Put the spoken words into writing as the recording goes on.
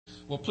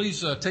Well,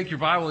 please take your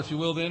Bible, if you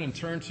will, then, and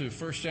turn to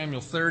 1 Samuel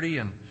 30,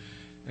 and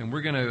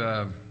we're going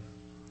to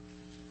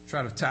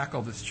try to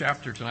tackle this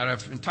chapter tonight.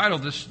 I've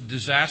entitled this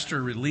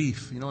Disaster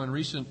Relief. You know, in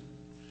recent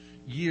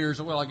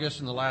years, well, I guess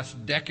in the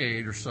last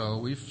decade or so,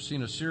 we've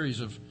seen a series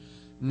of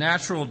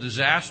natural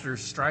disasters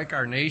strike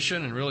our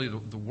nation and really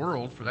the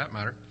world, for that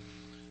matter.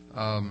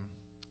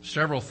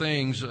 Several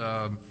things,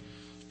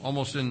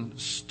 almost in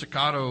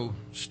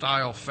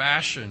staccato-style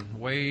fashion,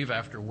 wave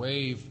after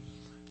wave.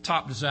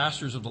 Top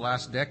disasters of the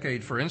last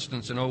decade, for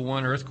instance, in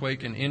 2001,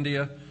 earthquake in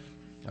India,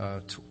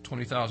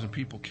 20,000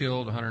 people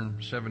killed,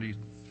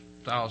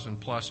 170,000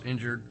 plus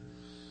injured.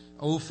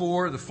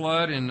 2004, the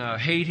flood in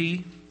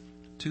Haiti,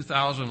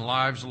 2,000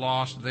 lives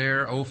lost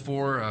there.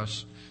 2004,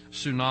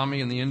 tsunami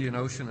in the Indian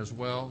Ocean as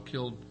well,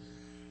 killed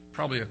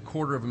probably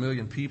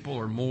 250,000 people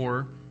or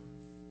more.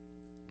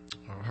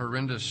 A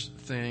horrendous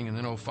thing. And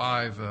then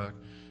 2005, of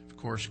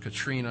course,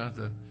 Katrina,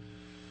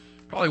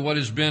 probably what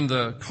has been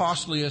the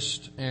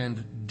costliest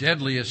and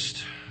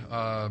deadliest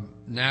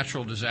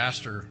natural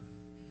disaster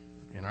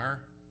in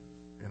our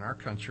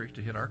country,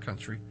 to hit our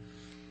country.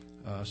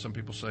 Some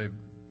people say,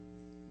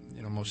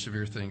 most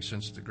severe thing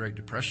since the Great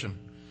Depression.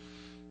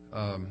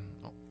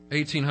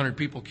 1,800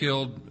 people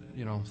killed,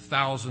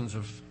 thousands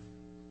of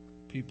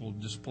people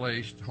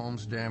displaced,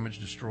 homes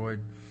damaged,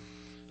 destroyed.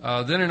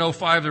 Then in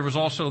 2005, there was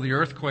also the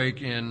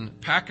earthquake in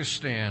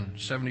Pakistan,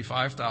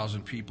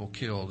 75,000 people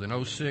killed. In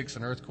 2006,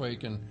 an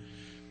earthquake in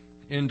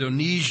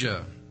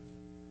Indonesia,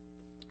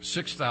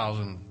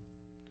 6,000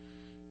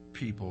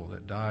 people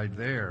that died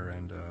there.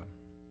 And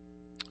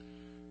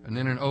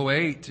then in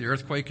 2008, the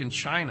earthquake in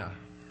China,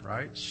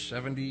 right?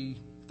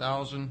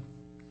 70,000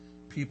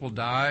 people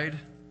died.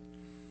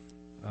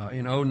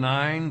 In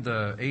 2009,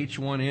 the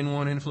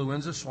H1N1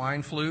 influenza,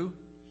 swine flu,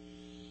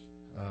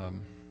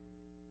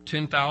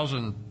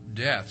 10,000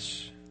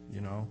 deaths,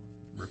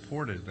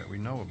 reported that we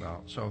know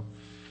about. So,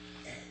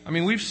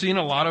 we've seen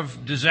a lot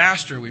of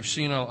disaster. We've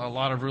seen a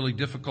lot of really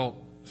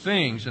difficult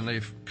things, and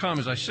they've come,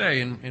 as I say,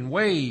 in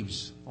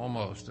waves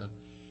almost,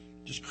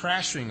 just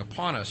crashing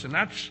upon us. And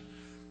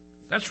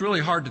that's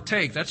really hard to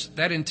take.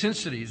 That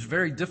intensity is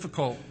very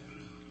difficult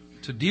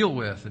to deal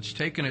with. It's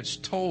taken its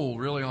toll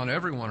really on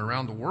everyone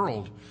around the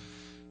world,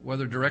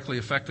 whether directly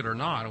affected or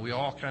not. And we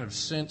all kind of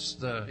sense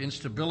the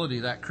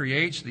instability that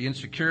creates, the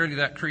insecurity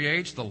that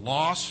creates, the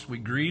loss. We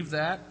grieve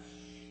that.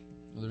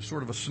 There's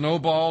sort of a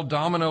snowball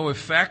domino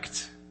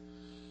effect.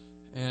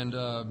 And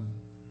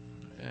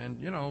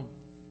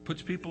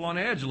puts people on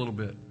edge a little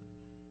bit.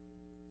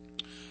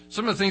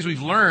 Some of the things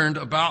we've learned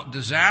about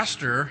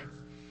disaster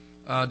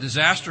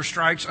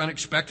strikes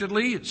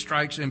unexpectedly, it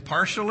strikes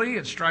impartially,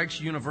 it strikes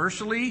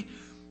universally.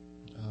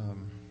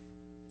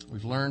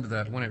 We've learned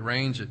that when it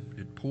rains,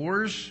 it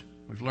pours.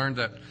 We've learned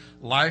that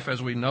life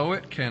as we know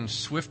it can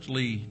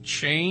swiftly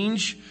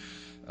change,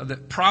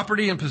 that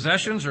property and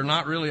possessions are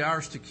not really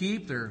ours to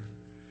keep. They're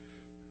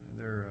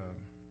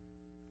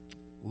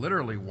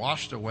literally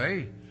washed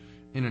away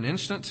in an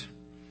instant.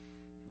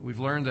 We've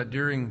learned that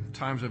during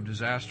times of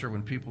disaster,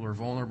 when people are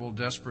vulnerable,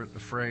 desperate,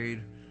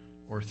 afraid,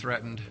 or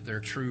threatened, their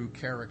true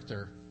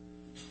character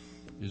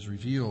is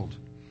revealed.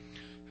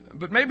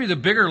 But maybe the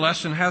bigger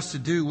lesson has to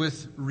do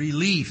with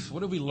relief.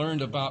 What have we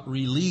learned about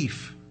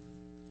relief?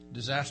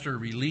 Disaster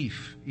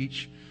relief.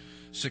 Each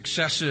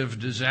successive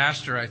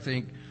disaster, I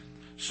think,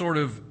 sort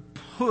of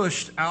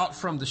pushed out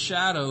from the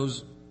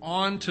shadows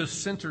onto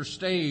center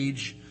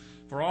stage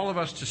for all of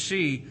us to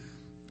see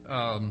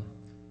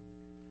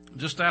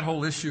just that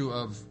whole issue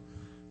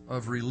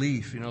of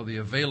relief, the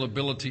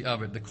availability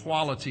of it, the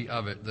quality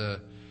of it,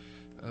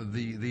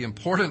 the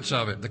importance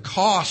of it, the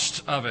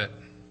cost of it,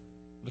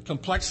 the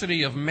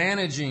complexity of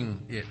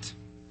managing it.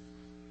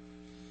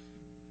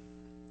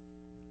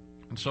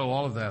 And so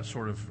all of that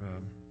sort of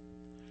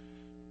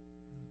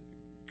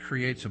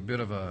creates a bit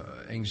of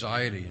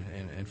anxiety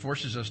and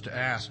forces us to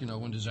ask,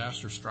 when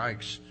disaster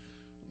strikes,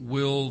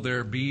 will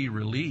there be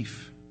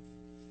relief?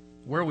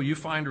 Where will you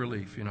find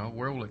relief?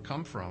 Where will it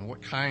come from?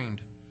 What kind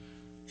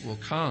will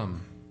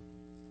come?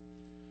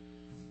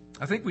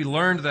 I think we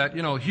learned that,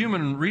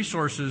 human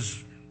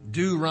resources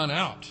do run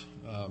out.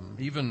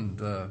 Even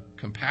the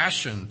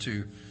compassion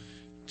to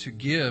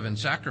give and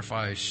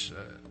sacrifice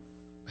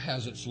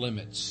has its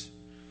limits.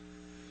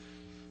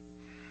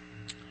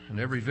 And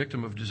every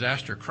victim of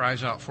disaster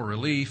cries out for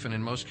relief, and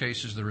in most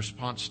cases the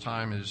response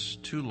time is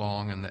too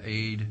long and the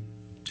aid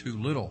too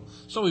little.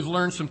 So we've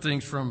learned some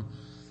things from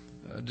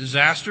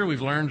disaster.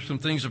 We've learned some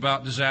things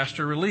about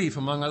disaster relief.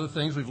 Among other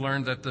things, we've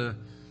learned that the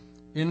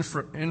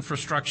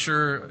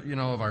infrastructure,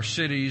 of our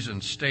cities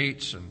and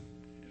states and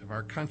of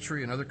our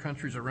country and other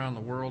countries around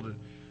the world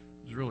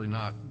is really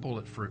not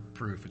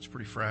bulletproof. It's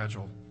pretty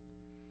fragile.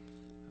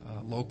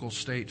 Local,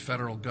 state,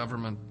 federal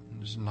government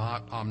is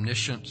not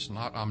omniscient, it's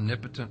not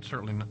omnipotent,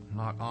 certainly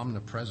not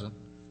omnipresent.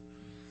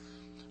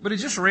 But it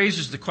just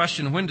raises the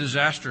question, when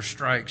disaster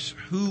strikes,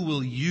 who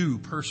will you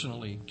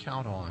personally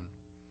count on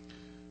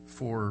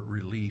for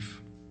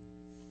relief?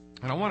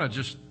 And I want to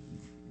just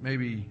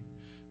maybe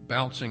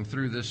bouncing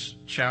through this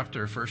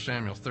chapter, 1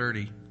 Samuel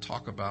 30,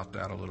 talk about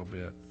that a little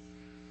bit.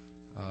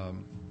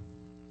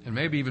 and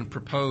maybe even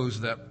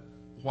propose that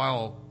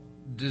while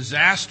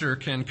disaster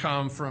can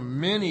come from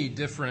many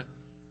different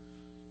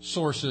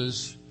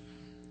sources,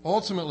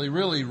 ultimately,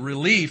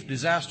 really,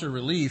 disaster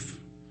relief,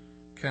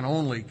 can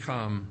only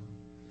come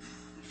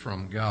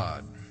from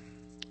God.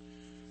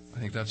 I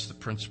think that's the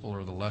principle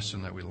or the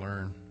lesson that we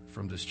learn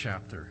from this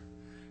chapter.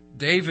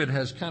 David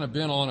has kind of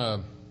been on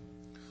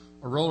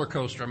a roller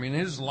coaster. I mean,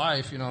 his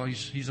life,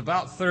 he's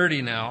about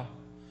 30 now,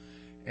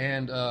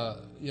 and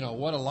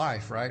what a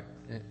life, right?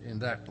 In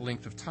that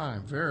length of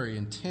time, very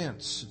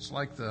intense. It's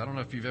like I don't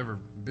know if you've ever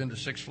been to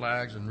Six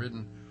Flags and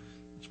ridden.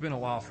 It's been a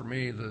while for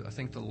me. I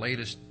think the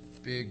latest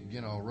big,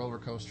 roller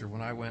coaster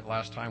when I went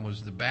last time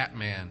was the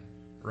Batman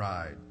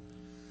ride.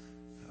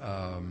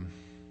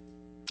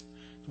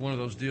 It's one of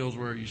those deals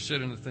where you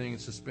sit in the thing,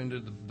 it's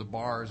suspended, the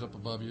bar is up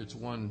above you. It's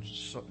one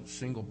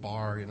single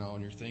bar,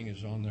 and your thing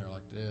is on there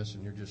like this,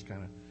 and you're just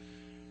kind of,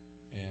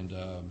 and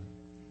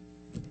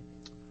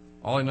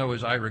all I know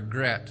is I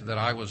regret that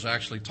I was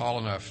actually tall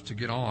enough to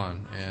get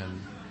on,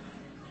 and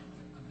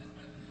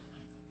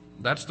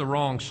that's the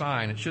wrong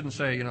sign. It shouldn't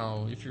say,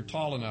 if you're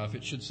tall enough.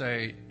 It should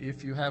say,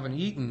 if you haven't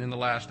eaten in the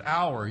last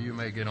hour, you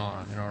may get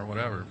on, or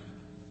whatever.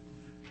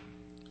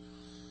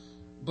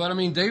 But,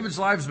 David's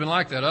life has been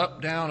like that,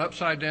 up, down,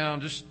 upside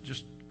down,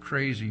 just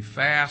crazy,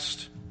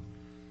 fast.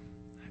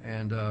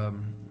 And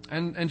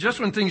just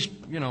when things,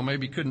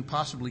 maybe couldn't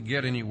possibly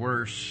get any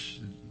worse,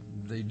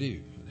 they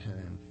do.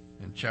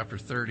 And chapter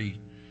 30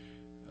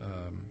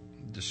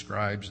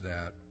 describes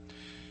that.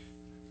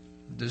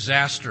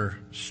 Disaster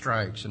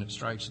strikes, and it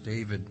strikes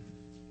David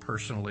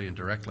personally and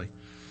directly.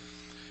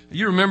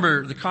 You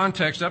remember the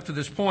context up to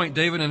this point.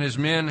 David and his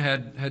men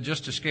had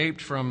just escaped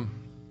from,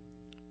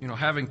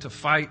 having to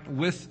fight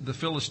with the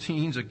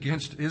Philistines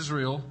against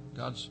Israel.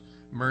 God's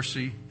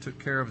mercy took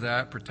care of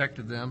that,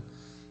 protected them.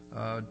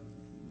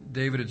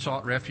 David had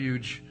sought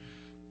refuge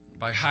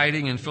by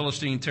hiding in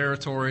Philistine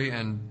territory,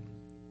 and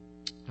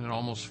it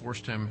almost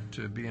forced him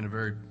to be in a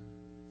very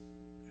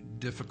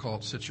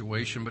difficult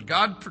situation. But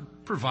God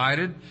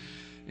provided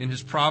in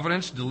his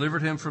providence,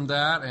 delivered him from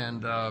that,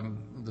 and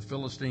the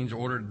Philistines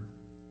ordered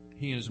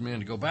he and his men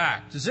to go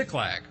back to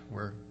Ziklag,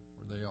 where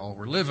they all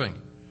were living.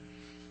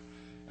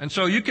 And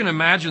so you can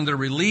imagine the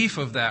relief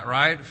of that,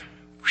 right?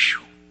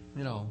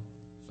 Whew,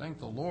 thank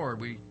the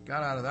Lord we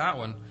got out of that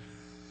one.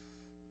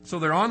 So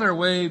they're on their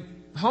way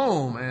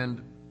home,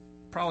 and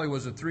probably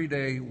was a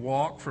 3-day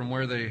walk from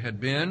where they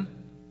had been.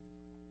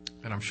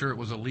 And I'm sure it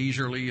was a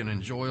leisurely and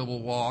enjoyable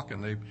walk,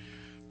 and they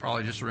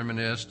probably just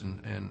reminisced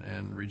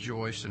and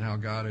rejoiced in how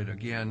God had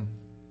again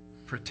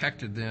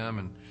protected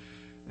them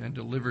and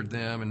delivered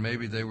them. And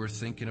maybe they were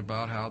thinking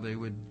about how they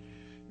would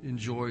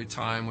enjoy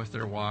time with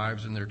their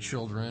wives and their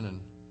children,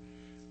 and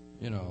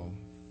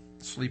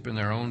sleep in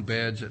their own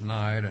beds at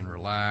night and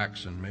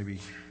relax, and maybe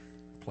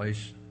play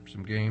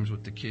some games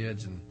with the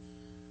kids and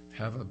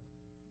have a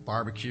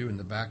barbecue in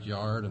the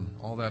backyard and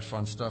all that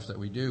fun stuff that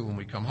we do when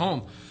we come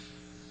home.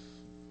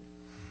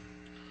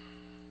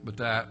 But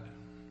that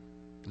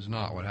is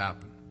not what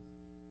happened.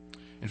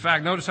 In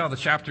fact, notice how the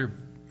chapter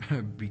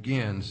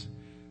begins.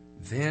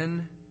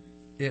 Then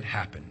it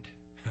happened.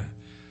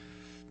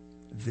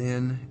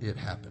 Then it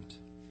happened.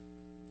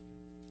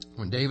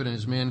 When David and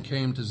his men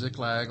came to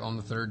Ziklag on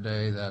the 3rd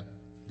day, that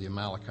the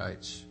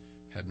Amalekites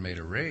had made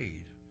a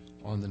raid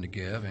on the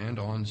Negev and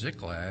on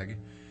Ziklag,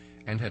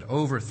 and had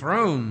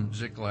overthrown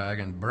Ziklag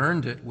and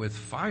burned it with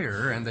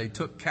fire, and they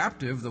took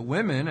captive the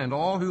women and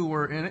all who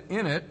were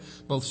in it,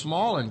 both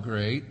small and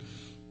great,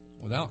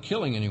 without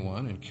killing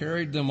anyone, and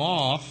carried them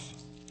off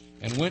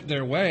and went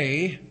their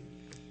way.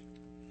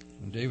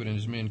 When David and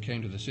his men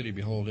came to the city,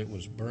 behold, it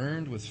was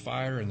burned with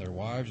fire, and their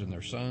wives and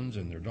their sons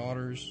and their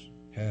daughters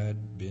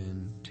had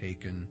been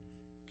taken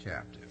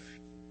captive.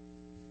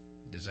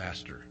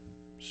 Disaster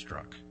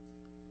struck.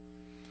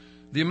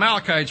 The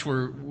Amalekites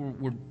were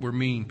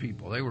mean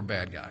people. They were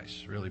bad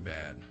guys, really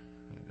bad.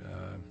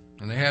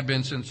 And they had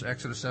been since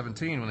Exodus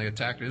 17 when they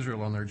attacked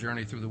Israel on their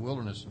journey through the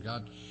wilderness. And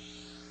God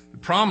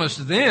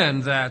promised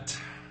then that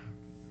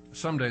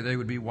someday they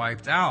would be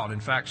wiped out. In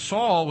fact,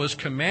 Saul was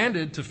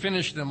commanded to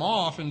finish them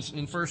off in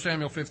 1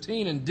 Samuel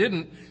 15 and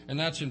didn't. And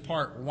that's in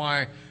part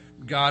why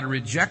God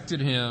rejected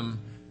him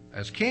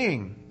as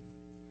king.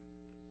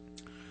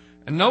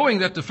 And knowing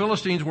that the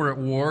Philistines were at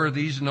war,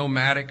 these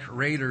nomadic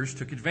raiders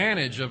took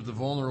advantage of the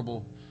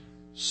vulnerable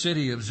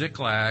city of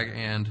Ziklag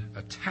and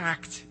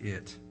attacked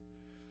it.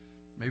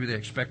 Maybe they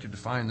expected to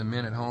find the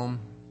men at home.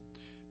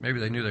 Maybe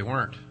they knew they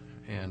weren't,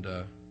 and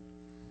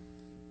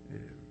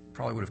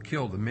probably would have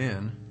killed the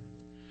men.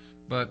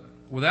 But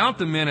without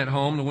the men at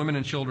home, the women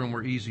and children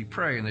were easy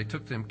prey, and they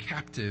took them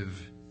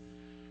captive.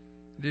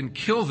 They didn't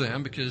kill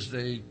them because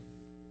they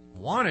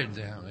wanted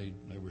them.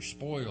 They were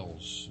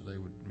spoils. They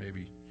would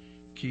maybe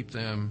keep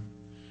them,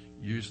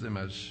 use them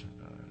as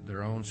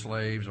their own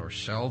slaves, or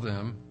sell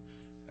them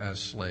as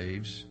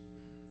slaves.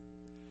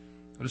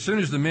 But as soon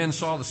as the men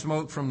saw the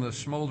smoke from the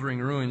smoldering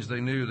ruins,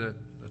 they knew that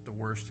that the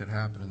worst had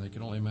happened, and they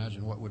could only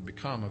imagine what would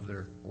become of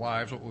their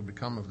wives, what would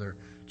become of their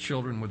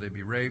children. Would they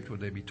be raped? Would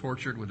they be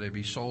tortured? Would they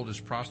be sold as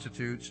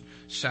prostitutes,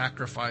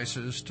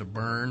 sacrifices to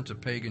burn to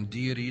pagan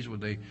deities?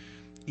 Would they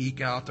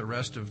eke out the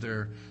rest of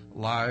their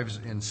lives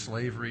in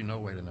slavery? No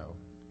way to know.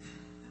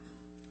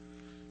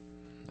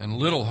 And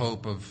little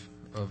hope of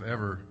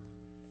ever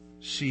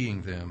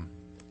seeing them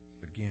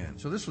again.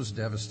 So this was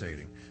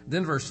devastating.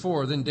 Then verse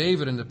 4, then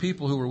David and the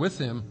people who were with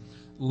him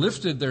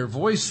lifted their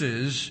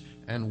voices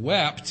and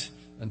wept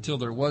until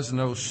there was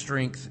no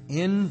strength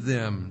in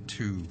them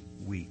to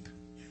weep.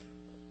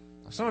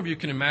 Now, some of you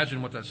can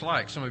imagine what that's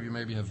like. Some of you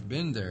maybe have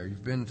been there.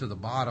 You've been to the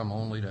bottom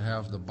only to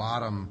have the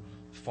bottom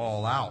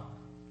fall out.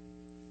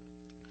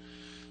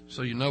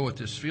 So you know what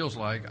this feels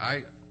like.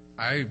 I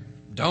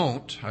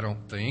don't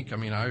think. I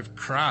mean, I've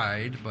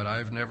cried, but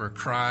I've never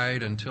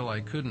cried until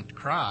I couldn't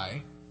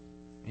cry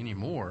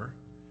anymore.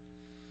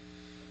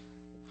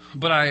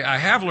 But I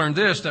have learned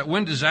this, that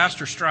when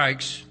disaster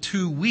strikes,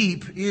 to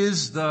weep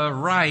is the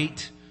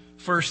right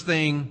first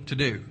thing to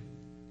do.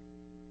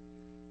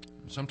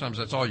 Sometimes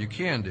that's all you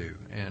can do,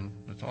 and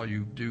that's all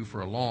you do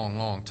for a long,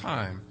 long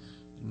time.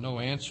 No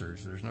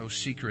answers. There's no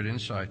secret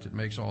insight that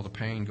makes all the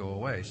pain go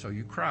away. So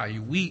you cry,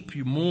 you weep,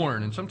 you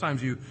mourn, and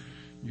sometimes you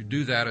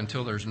do that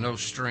until there's no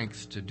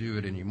strength to do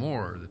it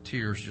anymore. The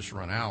tears just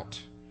run out.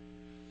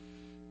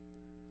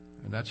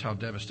 And that's how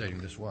devastating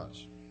this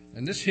was.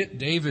 And this hit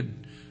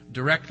David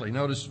directly.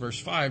 Notice verse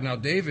 5. Now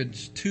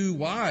David's 2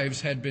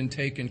 wives had been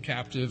taken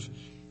captive,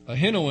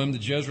 Ahinoam the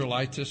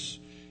Jezreelitess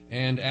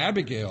and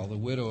Abigail, the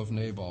widow of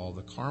Nabal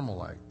the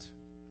Carmelite.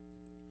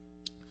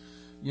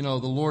 You know,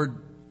 the Lord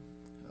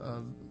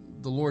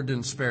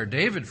didn't spare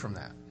David from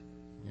that.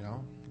 You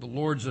know, the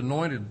Lord's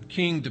anointed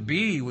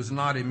king-to-be was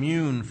not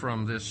immune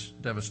from this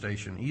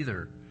devastation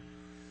either.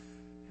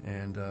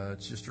 And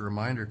it's just a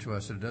reminder to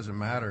us that it doesn't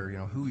matter, you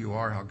know, who you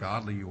are, how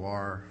godly you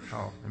are,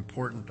 how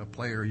important a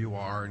player you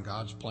are in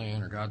God's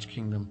plan or God's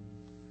kingdom.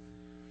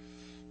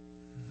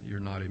 You're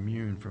not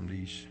immune from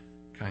these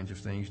kinds of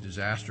things.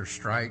 Disaster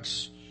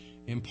strikes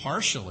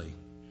impartially,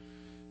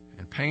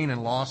 and pain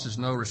and loss is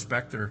no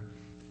respecter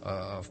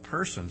of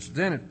persons.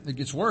 Then it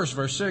gets worse.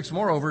 Verse 6,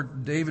 moreover,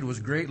 David was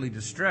greatly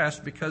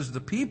distressed because the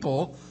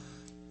people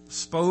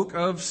spoke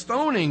of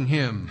stoning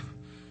him.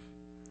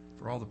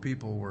 For all the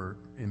people were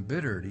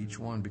embittered, each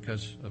one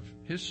because of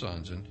his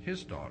sons and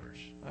his daughters.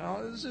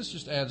 Now, this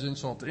just adds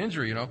insult to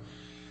injury, you know.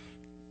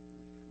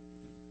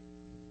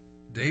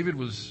 David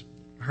was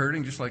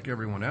hurting just like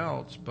everyone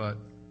else, but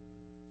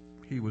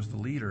he was the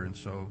leader, and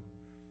so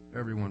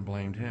everyone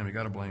blamed him. You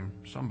got to blame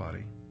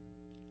somebody.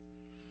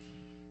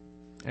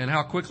 And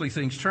how quickly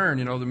things turn.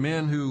 You know, the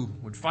men who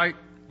would fight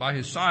by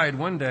his side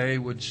one day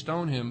would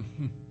stone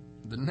him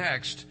the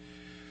next.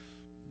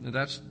 And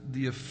that's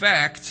the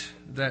effect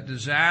that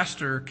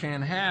disaster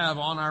can have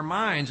on our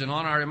minds and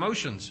on our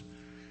emotions.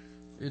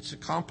 It's a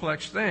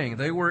complex thing.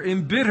 They were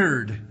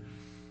embittered.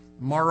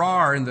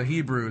 Marar in the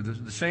Hebrew,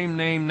 the same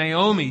name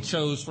Naomi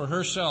chose for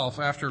herself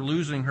after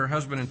losing her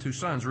husband and 2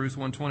 sons. Ruth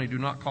 1:20, do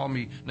not call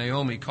me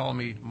Naomi, call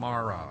me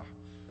Mara,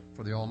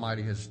 for the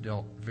Almighty has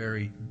dealt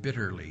very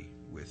bitterly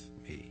with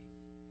me.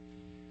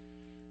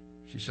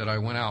 She said, I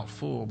went out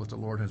full, but the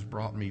Lord has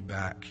brought me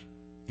back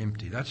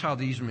empty. That's how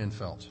these men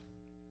felt.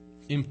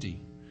 Empty.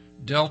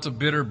 Dealt a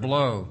bitter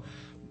blow.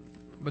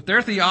 But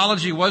their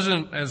theology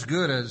wasn't as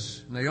good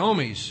as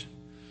Naomi's.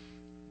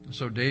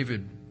 So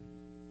David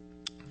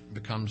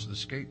becomes the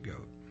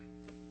scapegoat.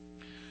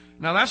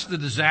 Now that's the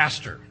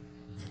disaster.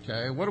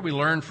 Okay, what do we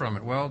learn from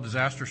it? Well,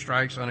 disaster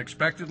strikes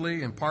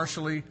unexpectedly,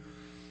 impartially.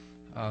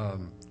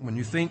 When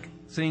you think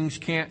things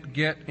can't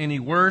get any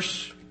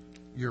worse,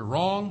 you're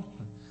wrong.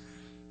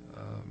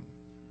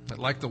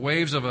 Like the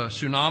waves of a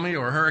tsunami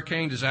or a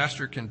hurricane,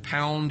 disaster can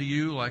pound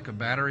you like a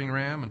battering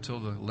ram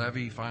until the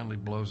levee finally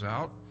blows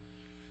out.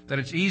 That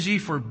it's easy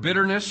for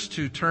bitterness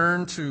to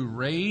turn to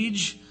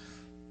rage,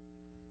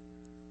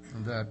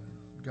 and that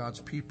God's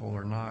people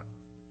are not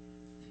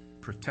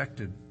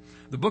protected.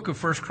 The book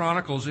of 1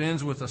 Chronicles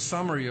ends with a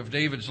summary of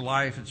David's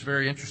life. It's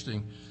very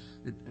interesting.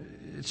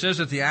 It says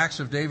that the acts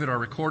of David are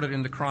recorded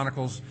in the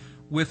Chronicles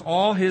with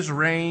all his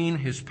reign,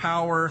 his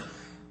power,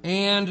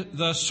 and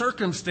the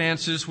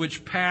circumstances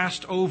which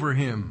passed over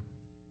him.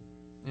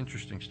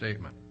 Interesting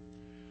statement.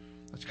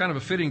 That's kind of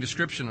a fitting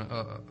description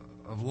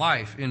of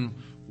life. In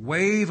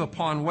wave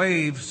upon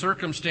wave,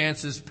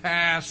 circumstances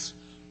pass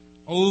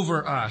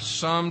over us.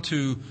 Some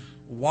to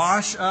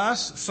wash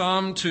us,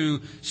 some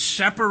to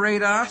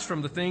separate us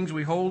from the things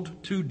we hold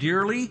too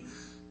dearly,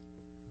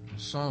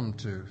 some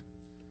to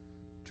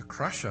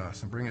crush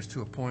us and bring us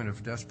to a point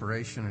of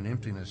desperation and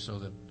emptiness so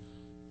that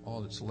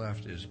all that's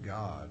left is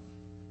God.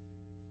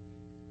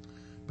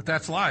 But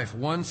that's life.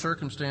 One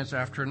circumstance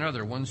after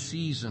another, one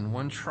season,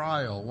 one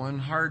trial, one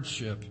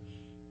hardship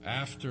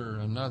after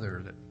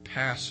another that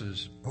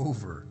passes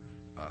over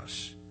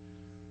us.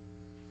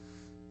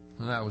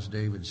 And that was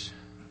David's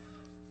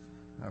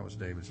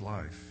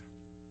life.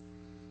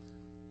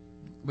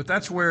 But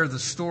that's where the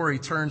story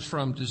turns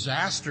from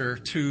disaster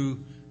to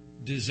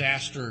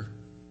disaster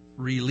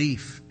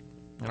relief.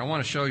 And I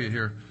want to show you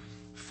here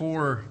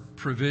 4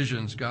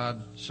 provisions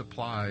God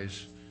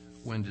supplies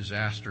when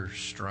disaster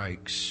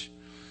strikes.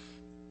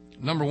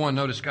 Number 1,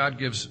 notice God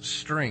gives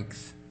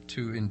strength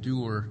to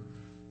endure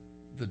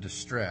the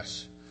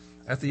distress.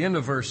 At the end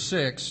of verse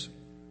 6,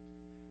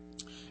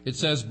 it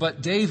says,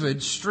 "But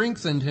David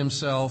strengthened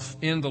himself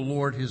in the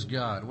Lord his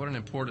God." What an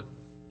important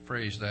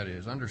phrase that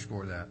is.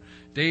 Underscore that.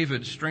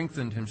 David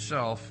strengthened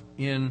himself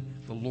in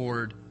the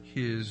Lord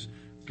his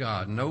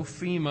God. No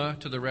FEMA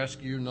to the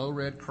rescue, no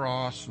Red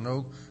Cross,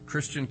 no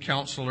Christian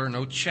counselor,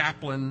 no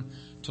chaplain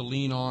to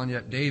lean on.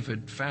 Yet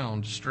David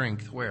found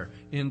strength where?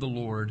 In the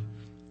Lord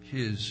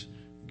his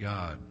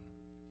God.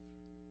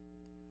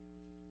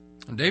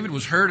 And David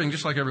was hurting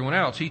just like everyone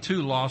else. He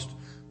too lost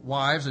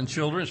wives and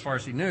children as far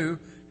as he knew.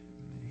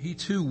 He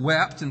too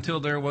wept until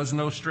there was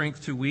no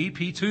strength to weep.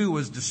 He too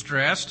was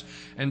distressed,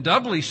 and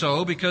doubly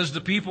so because the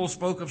people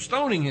spoke of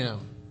stoning him.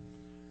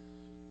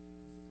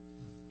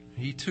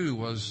 He too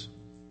was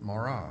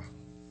Marah.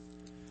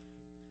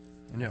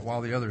 And yet while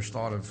the others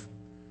thought of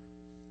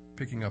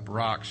picking up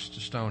rocks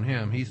to stone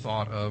him, he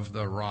thought of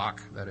the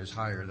rock that is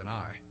higher than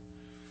I.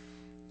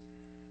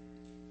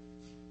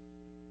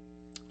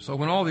 So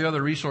when all the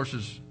other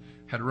resources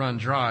had run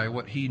dry,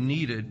 what he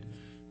needed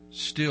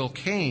still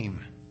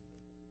came,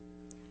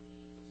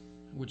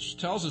 which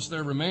tells us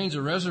there remains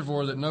a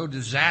reservoir that no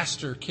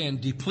disaster can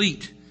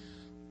deplete.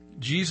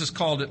 Jesus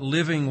called it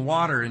living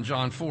water in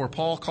John 4.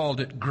 Paul called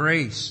it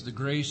grace. The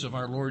grace of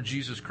our Lord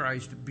Jesus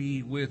Christ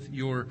be with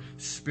your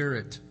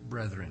spirit,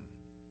 brethren.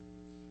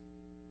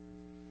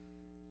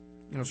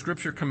 You know,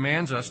 Scripture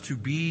commands us to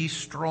be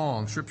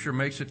strong. Scripture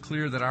makes it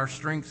clear that our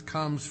strength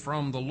comes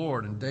from the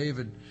Lord, and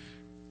David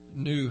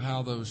knew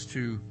how those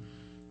two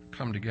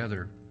come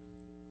together.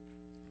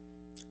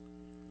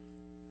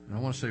 And I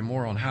want to say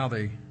more on how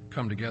they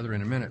come together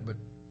in a minute, but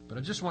I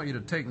just want you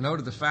to take note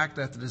of the fact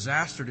that the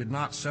disaster did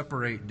not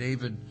separate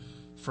David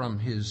from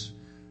his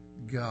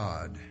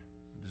God.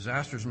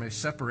 Disasters may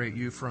separate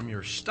you from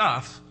your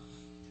stuff,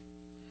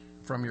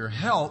 from your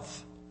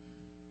health,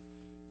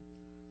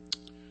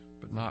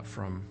 but not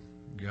from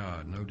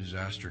God. No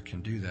disaster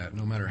can do that.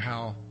 No matter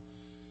how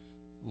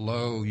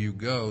low you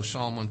go,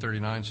 Psalm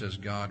 139 says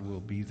God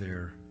will be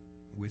there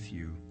with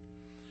you.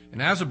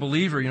 And as a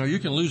believer, you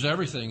can lose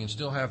everything and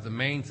still have the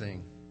main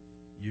thing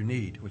you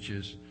need, which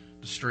is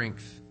the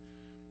strength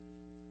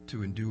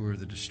to endure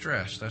the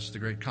distress. That's the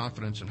great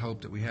confidence and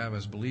hope that we have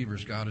as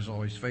believers. God is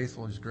always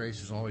faithful. His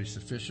grace is always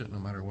sufficient no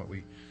matter what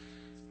we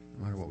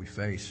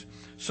face.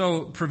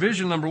 So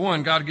provision number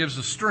 1, God gives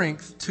the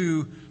strength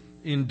to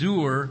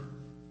endure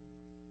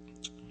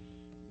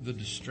the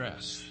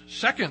distress.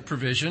 Second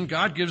provision,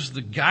 God gives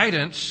the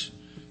guidance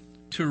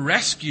to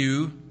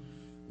rescue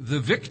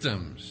the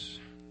victims.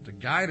 The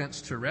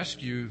guidance to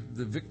rescue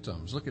the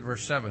victims. Look at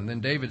verse 7.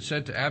 Then David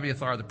said to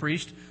Abiathar the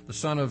priest, the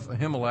son of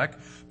Ahimelech,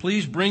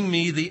 "Please bring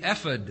me the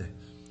ephod."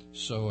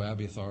 So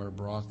Abiathar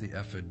brought the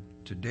ephod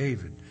to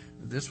David.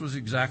 This was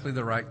exactly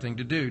the right thing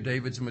to do.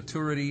 David's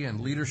maturity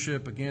and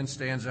leadership again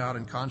stands out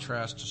in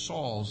contrast to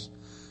Saul's.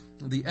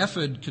 The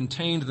ephod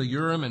contained the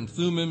Urim and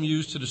Thummim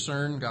used to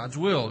discern God's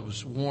will. It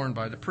was worn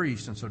by the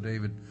priest, and so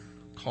David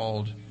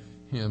called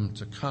him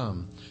to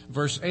come.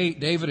 Verse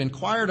 8, David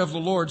inquired of the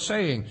Lord,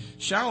 saying,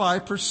 "Shall I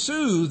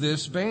pursue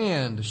this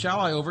band? Shall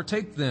I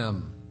overtake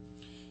them?"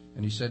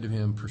 And he said to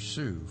him,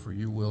 "Pursue, for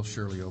you will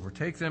surely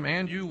overtake them,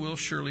 and you will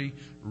surely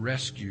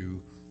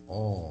rescue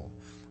all."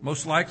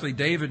 Most likely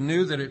David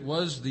knew that it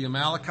was the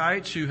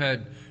Amalekites who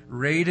had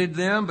raided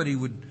them, but he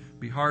would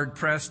be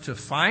hard-pressed to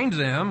find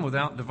them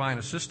without divine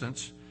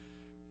assistance.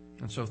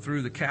 And so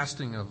through the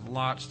casting of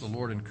lots, the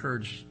Lord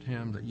encouraged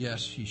him that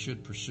yes, he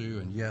should pursue,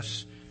 and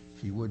yes,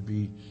 he would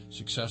be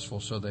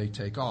successful, so they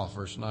take off.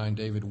 Verse 9,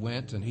 David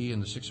went, and he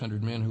and the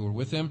 600 men who were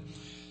with him,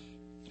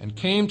 and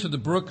came to the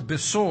brook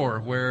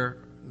Besor, where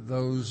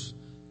those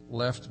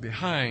left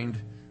behind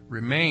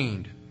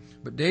remained.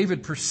 But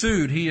David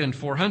pursued, he and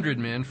 400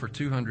 men, for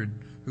 200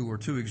 who were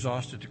too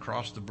exhausted to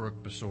cross the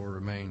brook Besor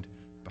remained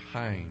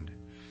behind.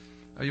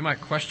 Now, you might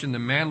question the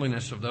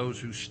manliness of those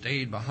who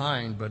stayed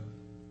behind, but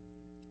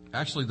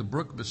actually the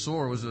brook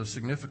Besor was a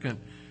significant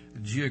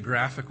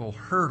geographical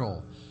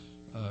hurdle.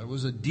 It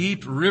was a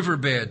deep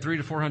riverbed, 300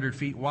 to 400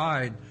 feet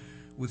wide,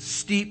 with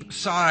steep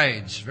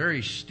sides,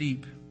 very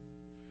steep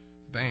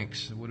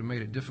banks that would have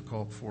made it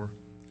difficult for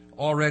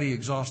already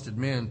exhausted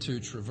men to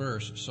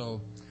traverse.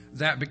 So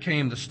that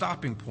became the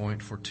stopping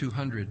point for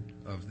 200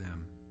 of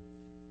them.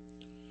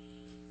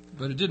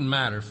 But it didn't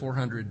matter.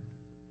 400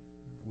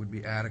 would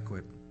be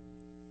adequate.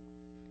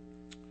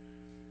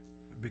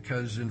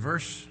 Because in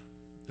verse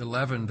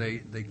 11,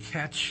 they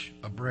catch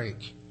a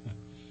break.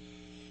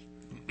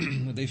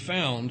 They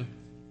found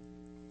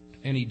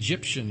an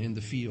Egyptian in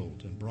the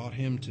field and brought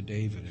him to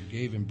David and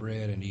gave him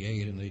bread, and he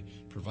ate, and they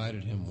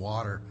provided him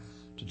water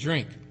to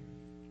drink.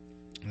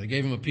 And they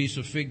gave him a piece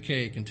of fig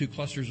cake and 2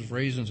 clusters of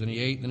raisins, and he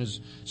ate, and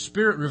his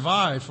spirit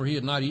revived, for he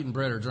had not eaten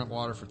bread or drunk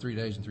water for 3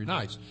 days and 3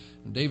 nights.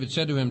 And David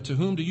said to him, "To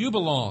whom do you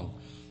belong?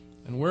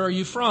 And where are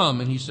you from?"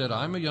 And he said,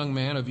 "I'm a young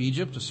man of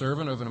Egypt, a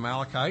servant of an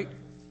Amalekite."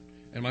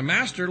 and my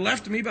master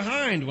left me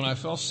behind when I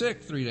fell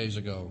sick 3 days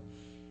ago.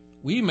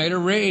 We made a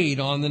raid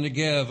on the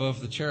Negev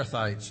of the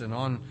Cherethites and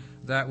on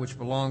that which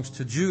belongs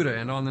to Judah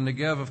and on the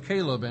Negev of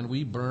Caleb, and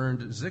we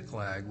burned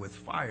Ziklag with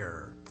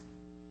fire."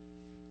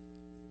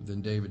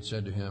 Then David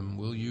said to him,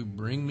 "Will you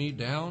bring me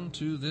down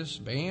to this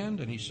band?"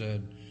 And he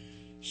said,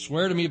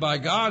 "Swear to me by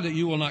God that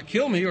you will not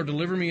kill me or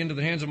deliver me into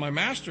the hands of my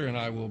master, and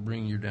I will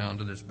bring you down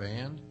to this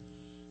band."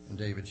 And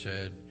David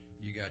said,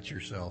 "You got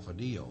yourself a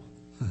deal."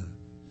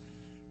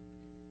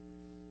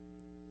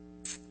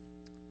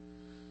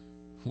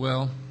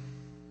 Well,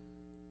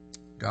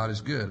 God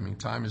is good. I mean,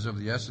 time is of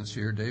the essence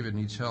here. David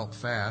needs help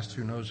fast.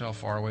 Who knows how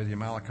far away the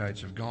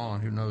Amalekites have gone?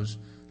 Who knows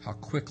how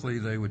quickly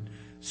they would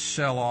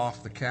sell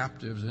off the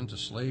captives into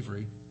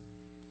slavery?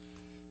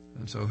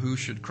 And so who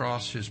should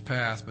cross his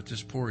path but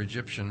this poor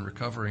Egyptian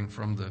recovering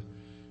from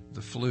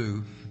the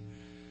flu,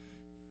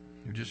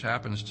 who just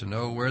happens to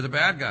know where the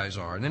bad guys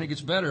are. And then it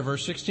gets better.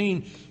 Verse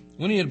 16,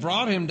 "When he had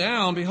brought him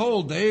down,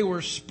 behold, they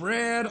were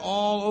spread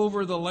all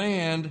over the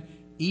land,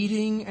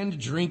 eating and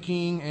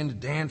drinking and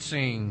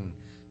dancing,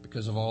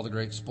 because of all the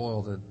great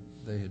spoil that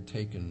they had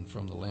taken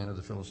from the land of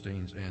the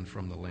Philistines and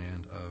from the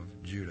land of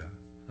Judah."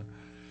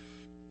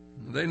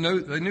 They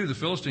knew the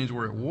Philistines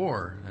were at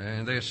war,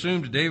 and they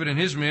assumed David and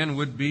his men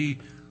would be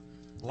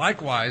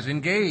likewise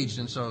engaged,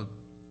 and so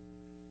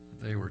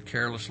they were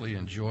carelessly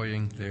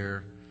enjoying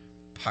their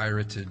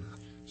pirated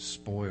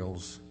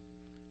spoils.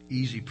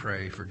 Easy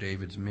prey for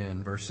David's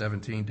men. Verse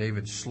 17,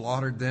 "David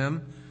slaughtered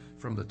them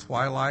from the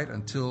twilight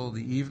until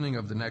the evening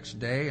of the next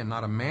day, and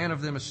not a man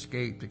of them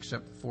escaped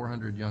except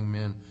 400 young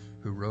men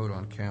who rode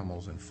on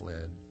camels and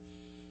fled."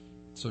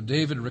 So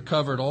David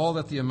recovered all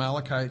that the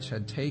Amalekites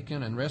had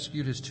taken and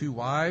rescued his 2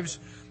 wives,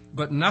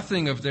 but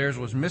nothing of theirs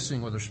was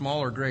missing, whether small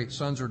or great,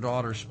 sons or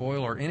daughters,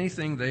 spoil, or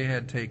anything they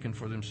had taken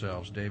for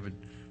themselves. David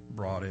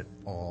brought it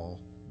all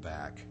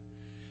back.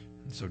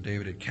 And so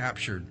David had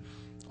captured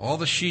all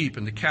the sheep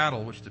and the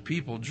cattle which the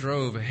people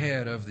drove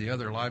ahead of the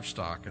other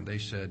livestock, and they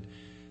said,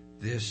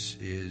 "This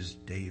is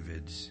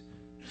David's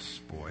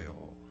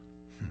spoil."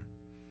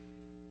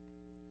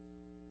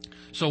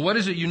 So what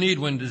is it you need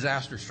when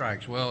disaster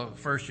strikes? Well,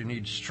 first you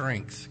need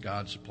strength.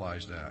 God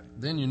supplies that.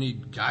 Then you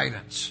need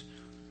guidance.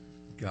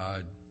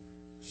 God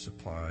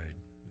supplied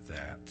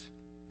that.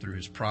 Through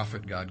his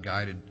prophet, God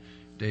guided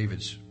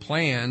David's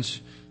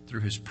plans.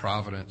 Through his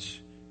providence,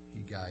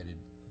 he guided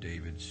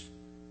David's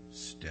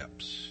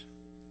steps.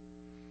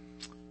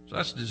 So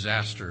that's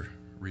disaster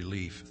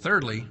relief.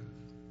 Thirdly,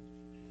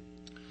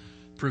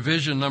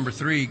 provision number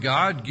 3,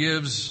 God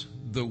gives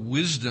the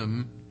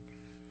wisdom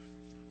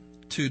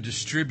to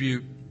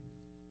distribute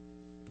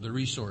the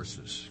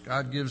resources.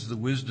 God gives the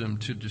wisdom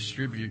to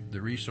distribute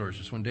the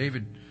resources. When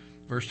David,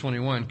 verse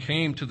 21,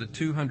 came to the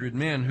 200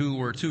 men who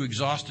were too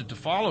exhausted to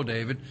follow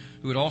David,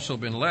 who had also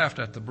been left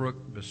at the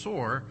brook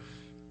Besor,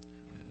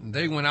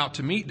 they went out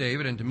to meet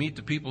David and to meet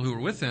the people who were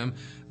with him.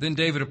 Then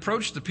David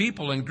approached the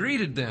people and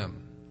greeted them.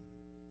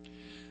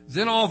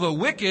 Then all the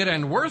wicked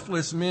and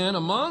worthless men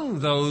among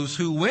those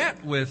who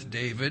went with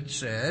David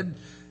said,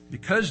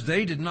 "Because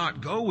they did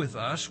not go with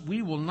us,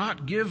 we will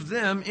not give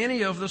them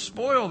any of the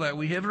spoil that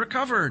we have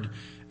recovered,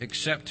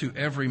 except to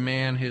every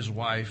man his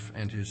wife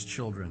and his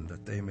children,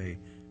 that they may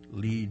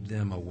lead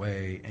them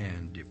away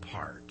and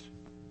depart."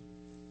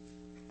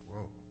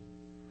 Whoa.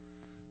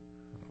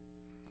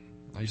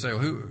 Now you say, well,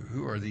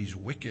 who are these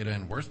wicked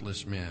and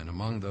worthless men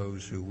among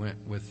those who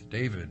went with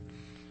David?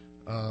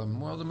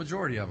 Well, the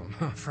majority of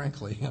them,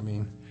 frankly. I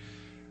mean,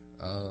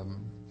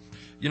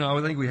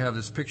 I think we have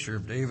this picture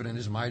of David and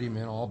his mighty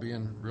men all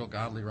being real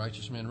godly,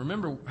 righteous men.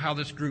 Remember how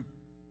this group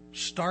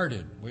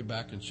started way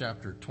back in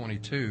chapter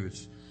 22.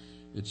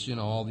 It's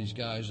all these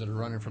guys that are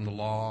running from the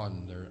law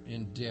and they're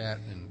in debt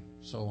and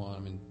so on. I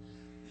mean,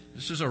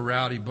 this is a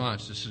rowdy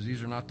bunch.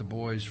 These are not the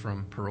boys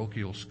from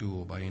parochial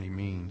school by any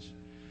means.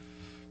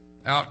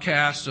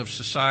 Outcasts of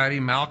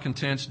society,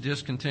 malcontents,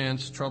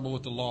 discontents, trouble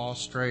with the law,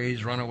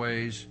 strays,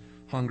 runaways,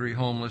 hungry,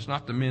 homeless,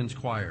 not the men's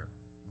choir.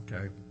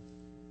 Okay?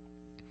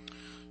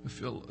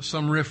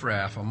 Some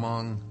riffraff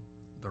among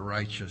the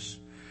righteous.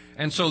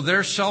 And so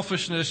their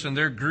selfishness and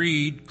their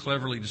greed,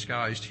 cleverly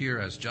disguised here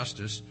as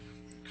justice,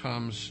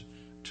 comes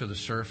to the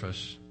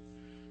surface.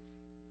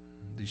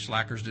 These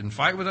slackers didn't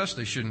fight with us.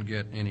 They shouldn't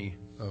get any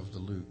of the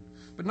loot.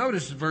 But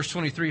notice verse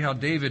 23 how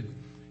David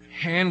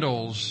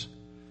handles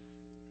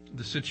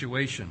the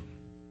situation.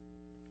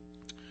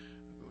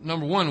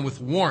 Number one,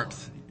 with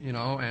warmth,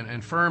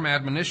 and firm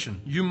admonition.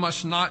 "You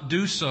must not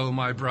do so,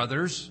 my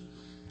brothers."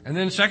 And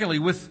then secondly,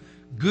 with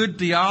good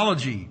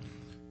theology.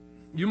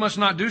 "You must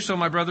not do so,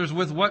 my brothers,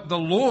 with what the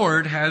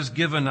Lord has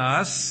given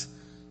us,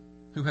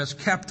 who has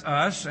kept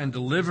us and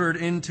delivered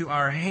into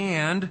our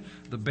hand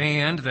the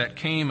band that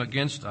came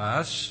against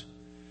us."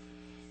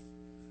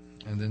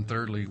 And then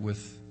thirdly,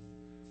 with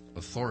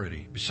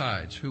authority.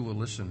 "Besides, who will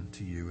listen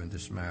to you in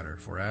this matter?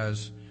 For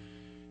as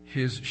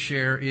his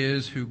share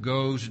is who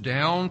goes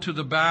down to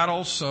the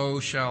battle, so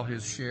shall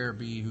his share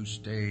be who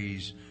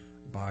stays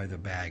by the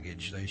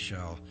baggage. They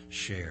shall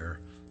share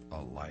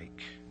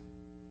alike."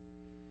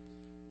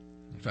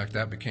 In fact,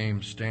 that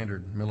became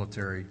standard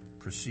military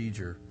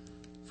procedure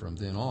from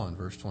then on.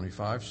 Verse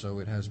 25, so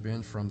it has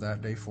been from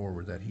that day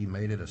forward that he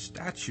made it a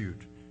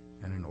statute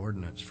and an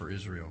ordinance for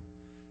Israel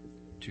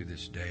to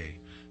this day.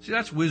 See,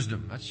 that's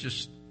wisdom. That's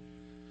just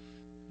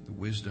the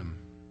wisdom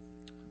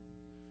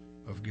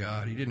of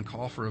God. He didn't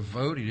call for a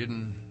vote. He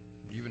didn't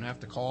even have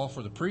to call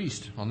for the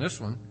priest on this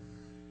one.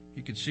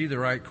 He could see the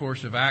right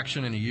course of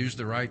action, and he used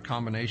the right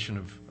combination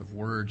of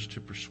words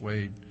to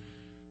persuade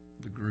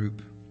the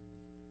group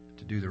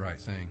to do the right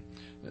thing.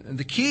 And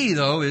the key,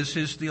 though, is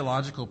his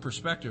theological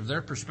perspective.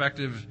 Their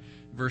perspective,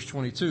 verse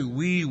 22,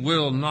 we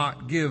will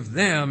not give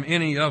them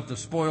any of the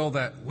spoil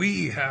that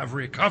we have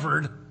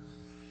recovered.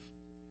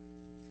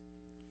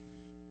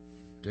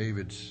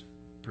 David's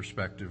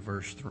perspective,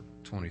 verse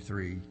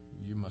 23,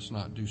 you must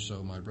not do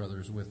so, my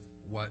brothers, with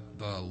what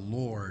the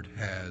Lord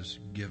has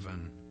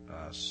given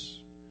us.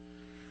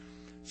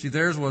 See,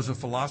 theirs was a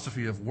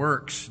philosophy of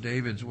works.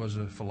 David's was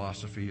a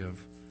philosophy of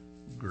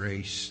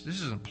grace.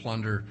 This isn't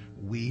plunder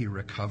we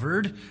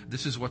recovered.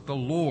 This is what the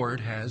Lord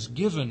has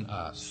given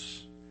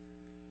us.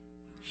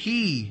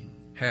 He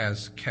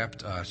has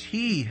kept us.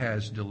 He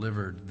has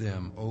delivered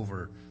them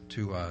over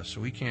to us.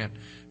 So we can't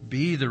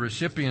be the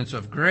recipients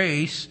of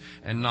grace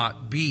and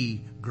not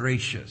be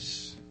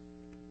gracious.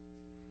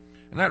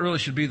 And that really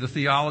should be the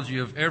theology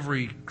of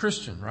every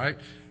Christian, right?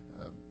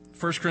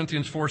 1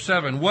 Corinthians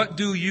 4:7, what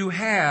do you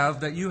have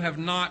that you have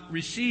not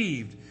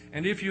received?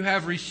 And if you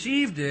have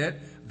received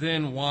it,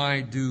 then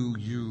why do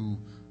you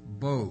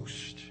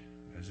boast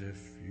as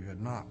if you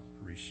had not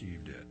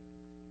received it?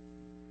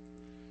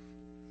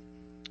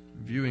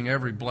 Viewing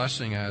every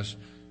blessing as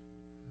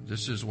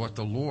this is what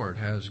the Lord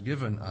has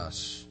given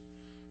us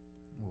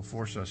will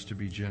force us to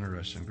be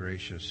generous and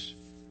gracious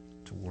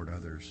toward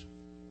others.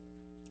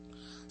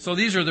 So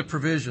these are the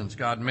provisions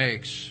God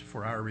makes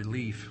for our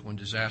relief when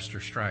disaster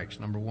strikes.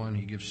 Number one,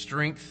 he gives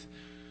strength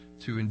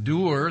to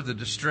endure the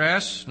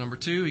distress. Number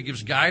two, he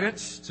gives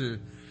guidance to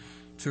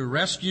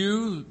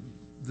rescue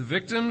the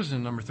victims.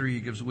 And number three, he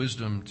gives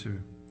wisdom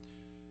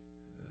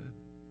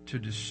to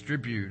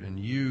distribute and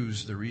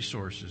use the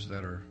resources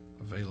that are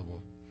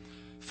available.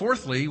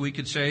 Fourthly, we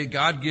could say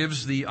God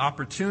gives the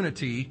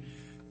opportunity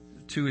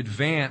to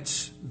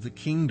advance the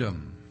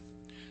kingdom.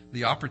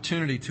 The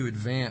opportunity to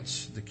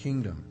advance the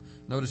kingdom.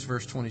 Notice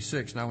verse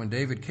 26. Now when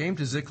David came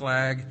to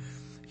Ziklag,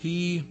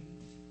 he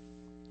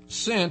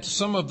sent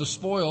some of the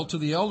spoil to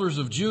the elders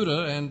of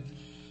Judah and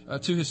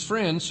to his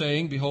friends,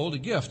 saying, behold, a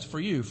gift for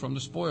you from the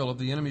spoil of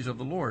the enemies of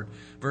the Lord.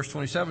 Verse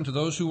 27, to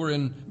those who were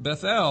in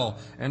Bethel,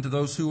 and to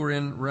those who were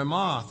in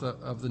Ramoth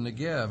of the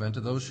Negev, and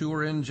to those who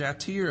were in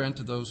Jatir, and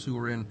to those who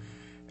were in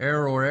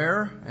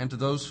Aroer, and to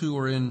those who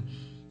were in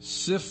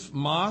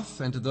Siphmoth,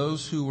 and to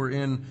those who were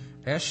in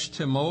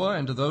Eshtemoa,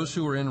 and to those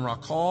who were in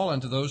Rakal,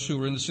 and to those who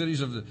were in the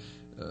cities of the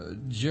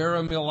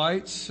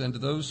Jerahmeelites, and to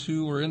those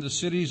who were in the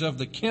cities of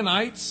the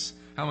Kenites.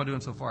 How am I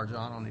doing so far,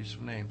 John, on these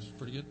names?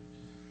 Pretty good.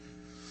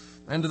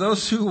 And to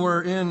those who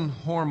were in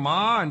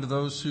Hormah, and to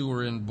those who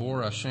were in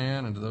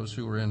Bor-Ashan, and to those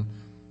who were in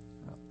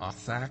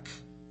Athak,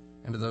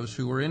 and to those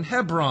who were in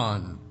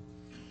Hebron,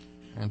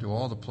 and to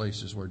all the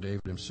places where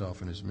David himself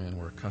and his men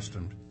were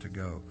accustomed to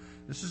go.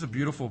 This is a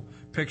beautiful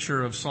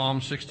picture of Psalm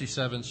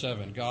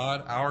 67:7.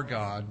 God, our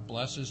God,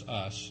 blesses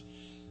us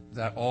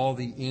that all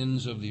the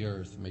ends of the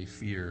earth may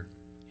fear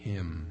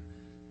him.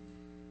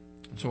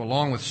 And so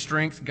along with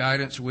strength,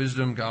 guidance,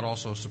 wisdom, God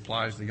also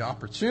supplies the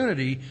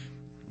opportunity,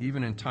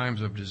 even in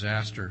times of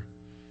disaster,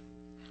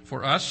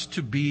 for us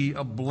to be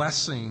a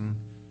blessing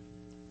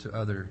to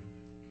other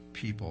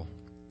people.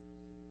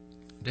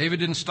 David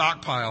didn't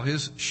stockpile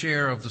his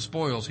share of the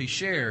spoils. He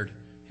shared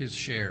his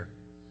share.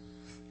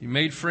 He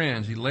made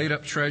friends. He laid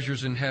up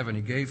treasures in heaven.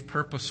 He gave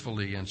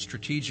purposefully and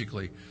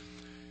strategically.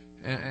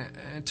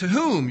 And to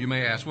whom, you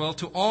may ask? Well,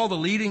 to all the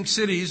leading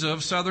cities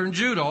of southern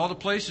Judah, all the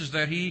places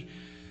that he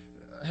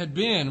had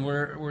been,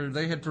 where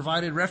they had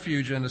provided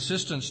refuge and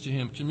assistance to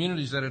him,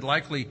 communities that had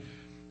likely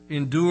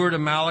endured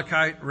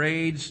Amalekite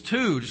raids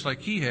too, just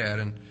like he had.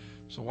 And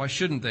so why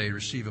shouldn't they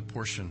receive a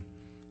portion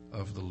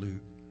of the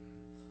loot?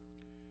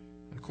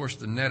 And of course,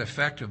 the net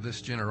effect of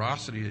this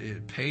generosity,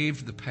 it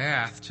paved the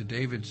path to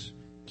David's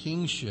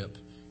kingship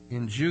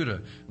in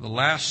Judah. The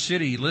last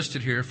city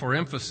listed here for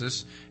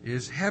emphasis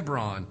is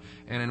Hebron.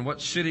 And in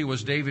what city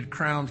was David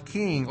crowned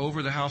king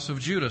over the house of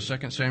Judah?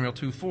 2 Samuel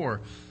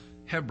 2:4,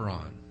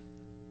 Hebron.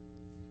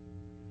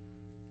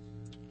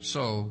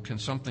 So, can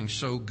something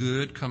so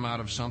good come out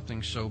of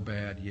something so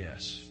bad?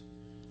 Yes.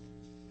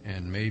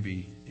 And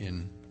maybe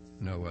in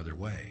no other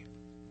way.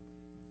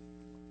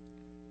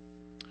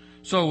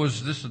 So,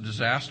 was this a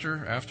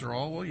disaster after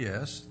all? Well,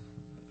 yes,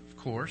 of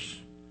course.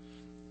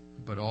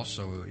 But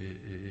also,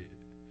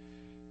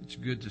 it's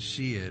good to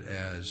see it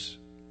as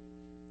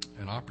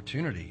an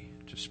opportunity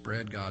to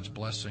spread God's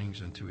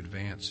blessings and to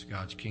advance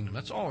God's kingdom.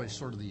 That's always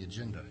sort of the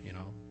agenda,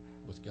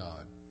 with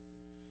God.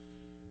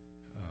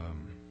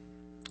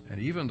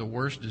 And even the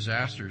worst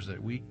disasters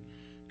that we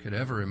could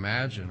ever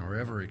imagine or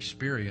ever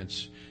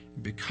experience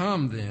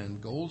become then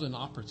golden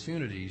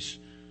opportunities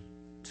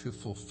to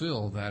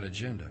fulfill that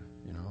agenda,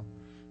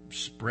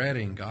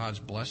 spreading God's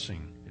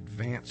blessing,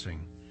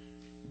 advancing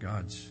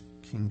God's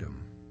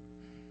kingdom.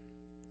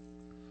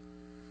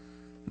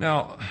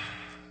 Now,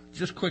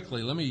 just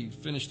quickly, let me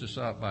finish this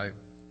up by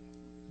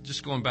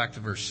just going back to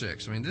verse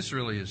 6. I mean, this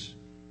really is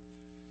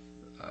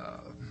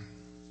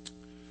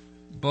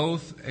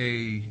both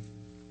a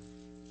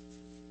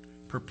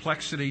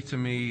perplexity to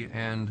me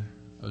and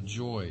a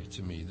joy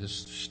to me, this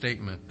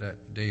statement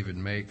that David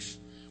makes,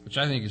 which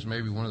I think is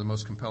maybe one of the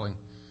most compelling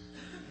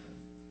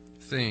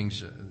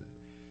things.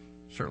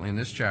 Certainly in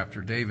this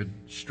chapter, David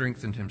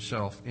strengthened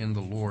himself in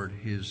the Lord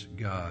his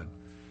God.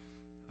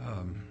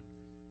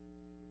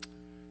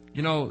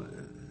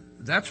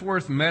 That's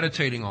worth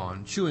meditating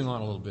on, chewing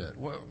on a little bit.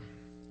 Well,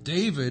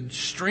 David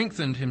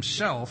strengthened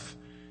himself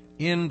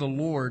in the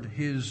Lord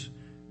his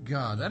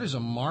God. That is a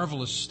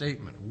marvelous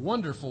statement.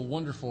 Wonderful,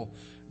 wonderful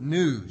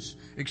news.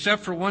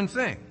 Except for one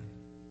thing.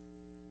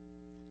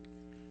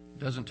 It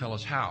doesn't tell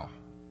us how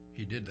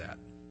he did that.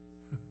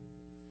 It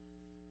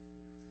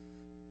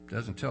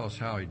doesn't tell us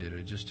how he did it.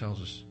 It just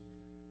tells us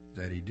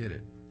that he did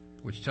it,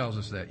 which tells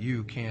us that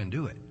you can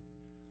do it.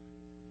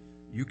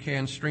 You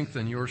can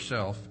strengthen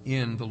yourself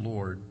in the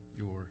Lord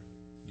your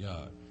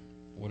God.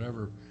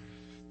 Whatever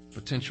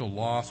potential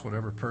loss,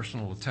 whatever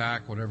personal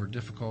attack, whatever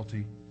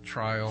difficulty,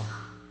 trial,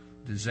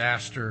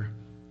 disaster,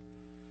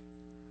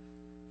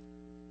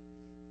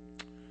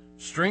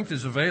 strength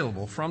is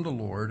available from the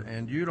Lord,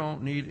 and you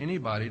don't need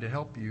anybody to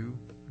help you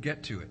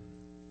get to it.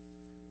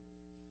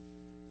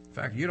 In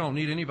fact, you don't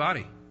need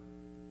anybody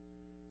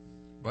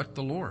but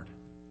the Lord.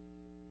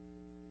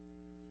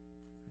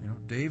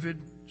 David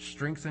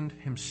strengthened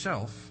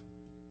himself,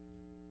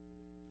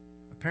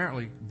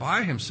 apparently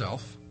by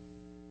himself,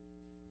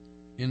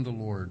 in the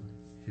Lord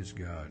his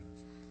God.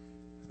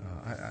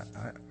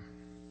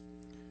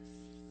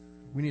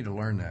 We need to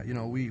learn that.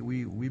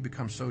 We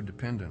become so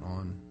dependent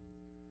on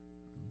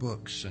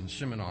books and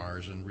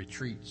seminars and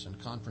retreats and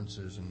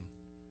conferences and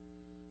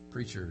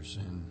preachers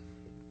and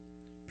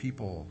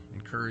people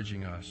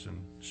encouraging us and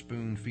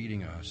spoon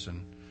feeding us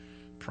and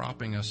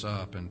propping us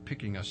up and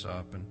picking us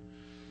up, and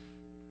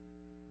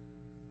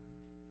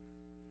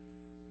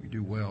we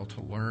do well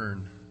to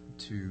learn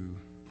to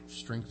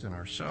strengthen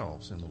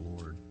ourselves in the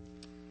Lord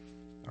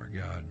our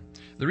God.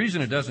 The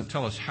reason it doesn't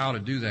tell us how to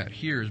do that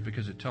here is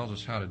because it tells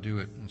us how to do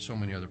it in so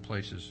many other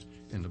places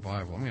in the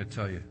Bible. I'm going to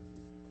tell you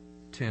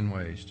 10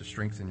 ways to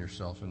strengthen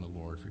yourself in the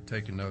Lord. If you're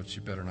taking notes,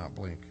 you better not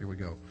blink. Here we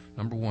go.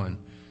 Number 1,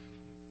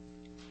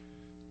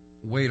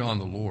 wait on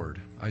the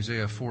Lord.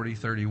 Isaiah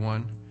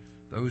 40:31.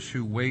 Those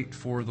who wait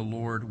for the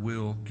Lord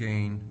will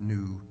gain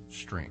new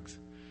strength.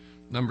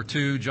 Number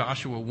 2,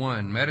 Joshua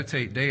 1.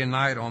 Meditate day and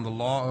night on the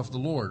law of the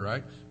Lord,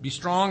 right? Be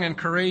strong and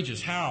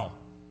courageous. How?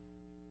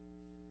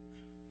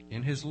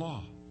 In his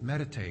law.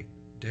 Meditate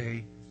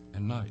day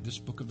and night. This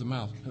book of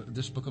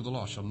the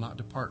law shall not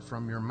depart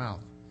from your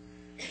mouth.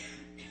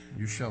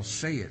 You shall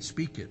say it,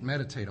 speak it,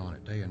 meditate on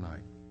it day and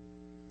night.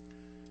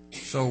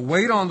 So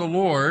wait on the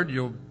Lord,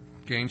 you'll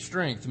gain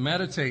strength.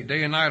 Meditate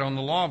day and night on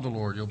the law of the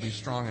Lord, you'll be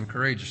strong and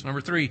courageous.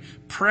 Number 3,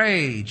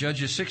 pray.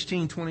 Judges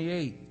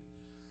 16:28.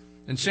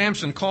 And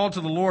Samson called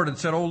to the Lord and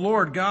said, "O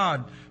Lord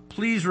God,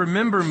 please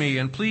remember me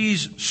and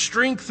please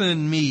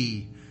strengthen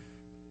me."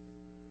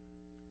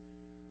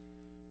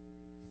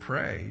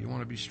 Pray. You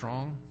want to be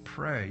strong?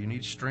 Pray. You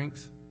need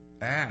strength?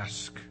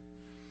 Ask.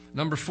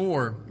 Number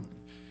 4,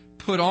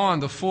 put on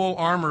the full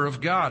armor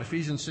of God.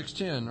 Ephesians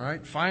 6:10,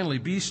 right? Finally,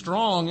 be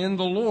strong in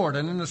the Lord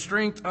and in the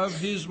strength of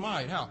his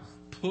might. How?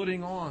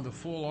 Putting on the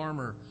full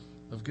armor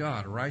of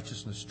God.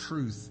 Righteousness,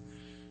 truth,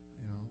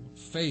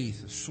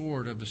 faith, the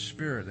sword of the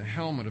Spirit, the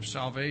helmet of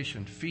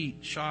salvation, feet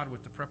shod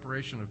with the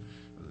preparation of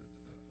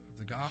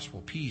the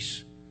gospel,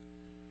 peace.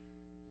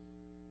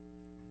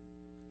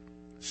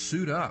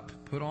 Suit up.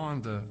 Put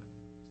on the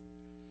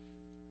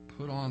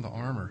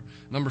armor.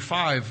 Number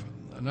 5,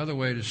 another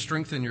way to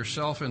strengthen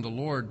yourself in the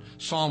Lord,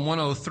 Psalm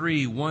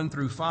 103,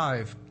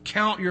 1-5.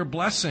 Count your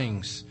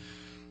blessings,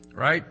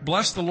 right?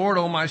 Bless the Lord,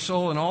 O my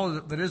soul, and all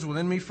that is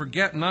within me.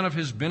 Forget none of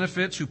his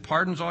benefits, who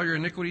pardons all your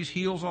iniquities,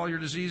 heals all your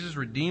diseases,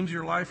 redeems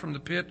your life from the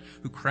pit,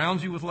 who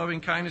crowns you with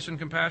loving kindness and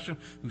compassion,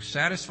 who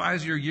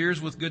satisfies your years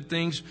with good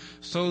things,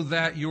 so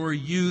that your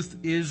youth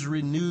is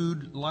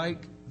renewed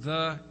like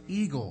the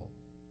eagle.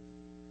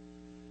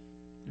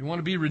 You want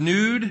to be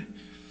renewed?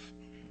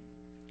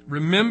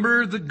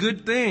 Remember the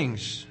good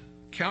things.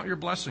 Count your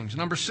blessings.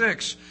 Number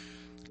 6,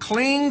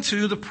 cling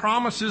to the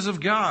promises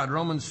of God.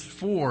 Romans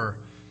 4,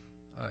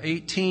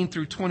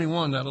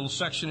 18-21, that little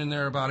section in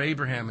there about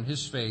Abraham and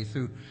his faith,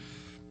 who,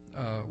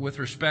 with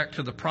respect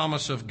to the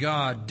promise of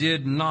God,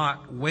 did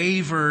not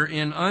waver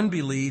in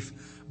unbelief,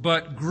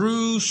 but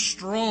grew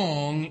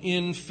strong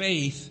in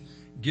faith,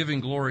 giving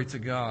glory to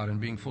God and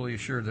being fully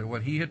assured that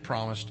what he had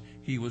promised,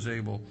 he was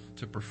able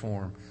to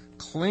perform.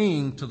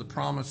 Cling to the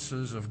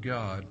promises of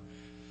God,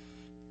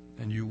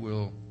 and you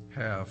will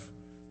have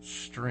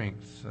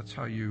strength. That's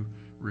how you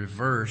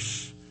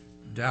reverse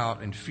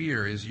doubt and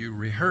fear, is you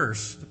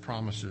rehearse the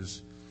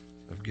promises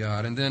of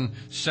God. And then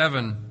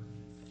 7,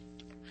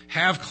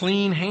 have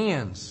clean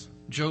hands.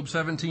 Job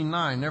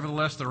 17:9,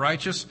 nevertheless the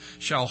righteous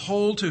shall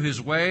hold to his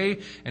way,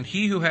 and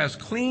he who has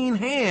clean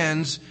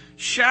hands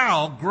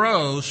shall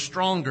grow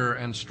stronger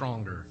and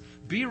stronger.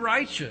 Be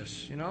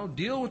righteous,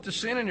 deal with the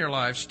sin in your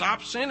life.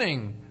 Stop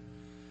sinning.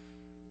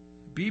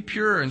 Be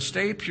pure and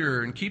stay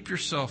pure and keep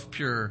yourself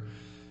pure.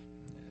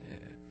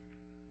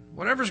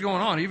 Whatever's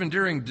going on, even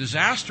during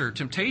disaster,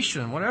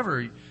 temptation,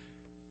 whatever, you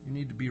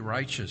need to be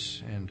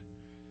righteous, and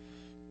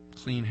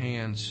clean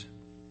hands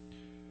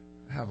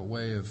have a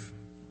way of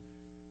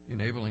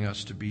enabling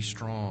us to be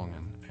strong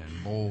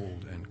and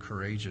bold and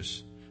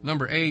courageous.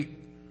 Number 8,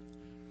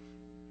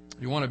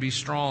 you want to be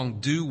strong,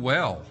 do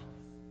well.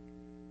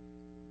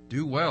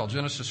 Do well.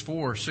 Genesis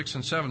 4:6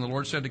 and 7, the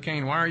Lord said to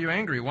Cain, why are you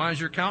angry? Why is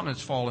your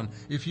countenance fallen?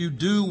 If you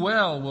do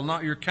well, will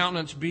not your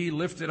countenance be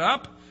lifted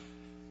up?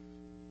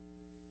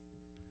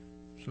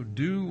 So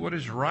do what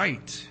is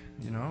right,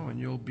 and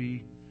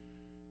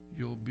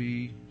you'll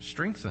be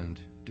strengthened.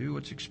 Do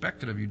what's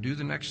expected of you. Do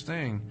the next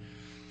thing.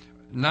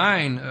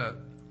 9,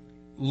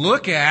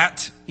 look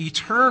at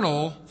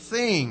eternal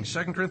things.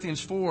 2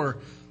 Corinthians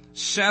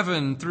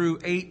 4:7 through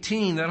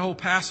 18, that whole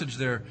passage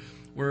there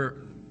where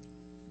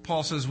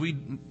Paul says, we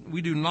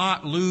do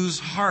not lose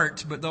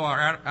heart, but though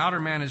our outer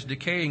man is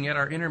decaying, yet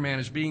our inner man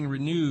is being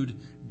renewed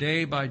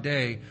day by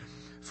day.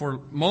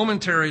 For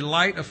momentary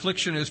light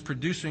affliction is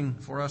producing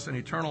for us an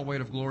eternal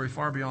weight of glory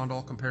far beyond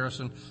all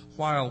comparison,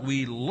 while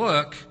we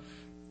look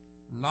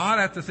not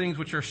at the things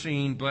which are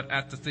seen, but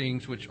at the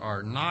things which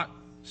are not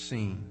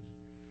seen.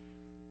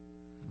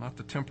 Not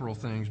the temporal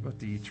things, but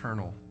the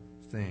eternal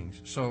things.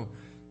 So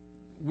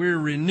we're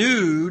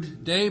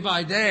renewed day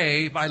by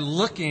day by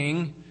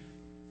looking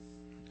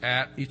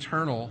at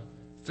eternal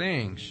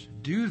things.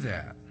 Do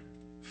that.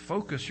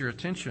 Focus your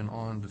attention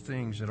on the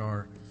things that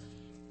are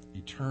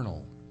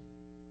eternal.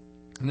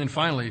 And then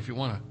finally, if you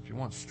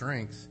want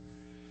strength,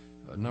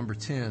 number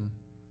 10,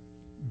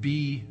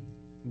 be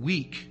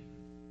weak.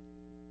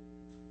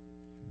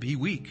 Be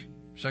weak.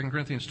 2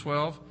 Corinthians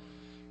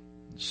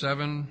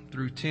 12:7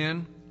 through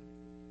 10.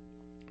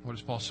 What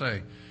does Paul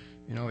say?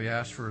 He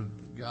asked for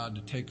God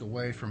to take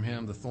away from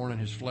him the thorn in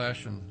his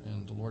flesh, and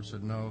the Lord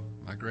said, no,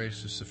 my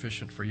grace is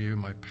sufficient for you.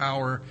 My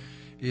power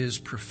is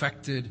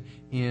perfected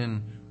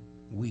in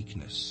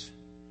weakness.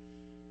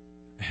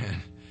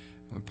 And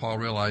when Paul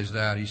realized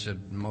that, he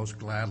said, most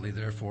gladly,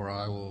 therefore,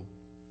 I will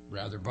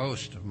rather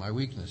boast of my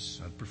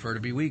weakness. I'd prefer to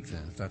be weak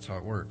then, if that's how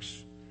it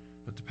works.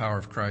 But the power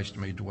of Christ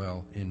may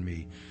dwell in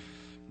me.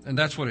 And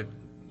that's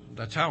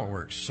how it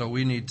works. So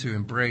we need to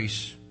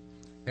embrace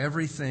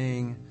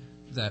everything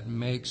that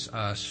makes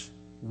us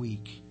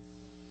weak.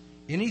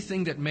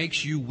 Anything that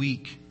makes you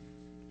weak,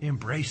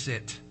 embrace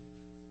it.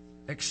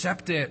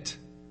 Accept it.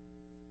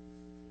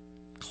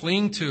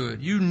 Cling to it.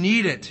 You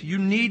need it. You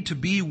need to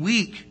be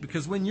weak,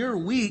 because when you're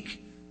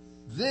weak,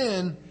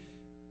 then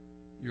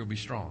you'll be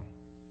strong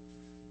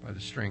by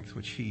the strength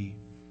which He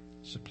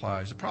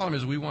supplies. The problem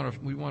is we want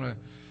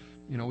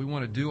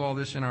to do all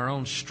this in our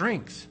own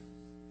strength.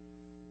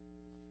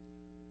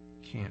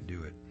 Can't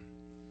do it.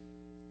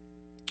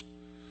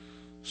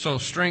 So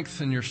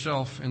strengthen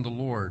yourself in the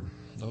Lord.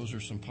 Those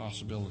are some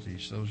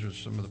possibilities. Those are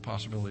some of the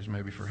possibilities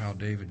maybe for how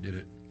David did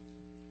it.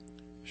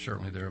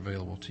 Certainly they're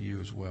available to you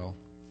as well.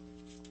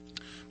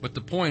 But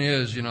the point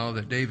is,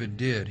 that David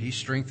did. He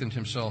strengthened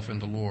himself in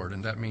the Lord,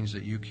 and that means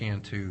that you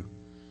can too.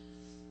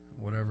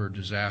 Whatever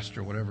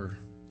disaster, whatever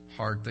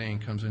hard thing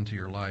comes into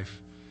your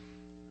life,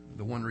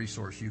 the one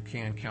resource you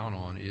can count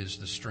on is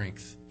the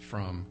strength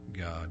from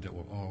God that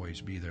will always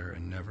be there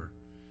and never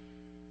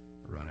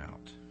run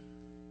out.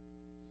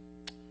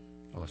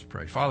 Well, let's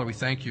pray. Father, we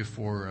thank you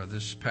for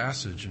this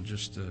passage and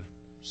just the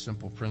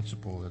simple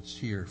principle that's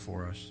here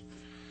for us.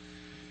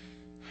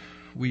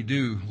 We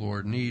do,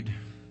 Lord, need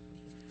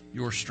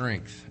your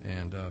strength,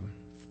 and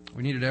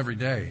we need it every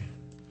day,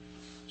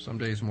 some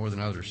days more than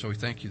others. So we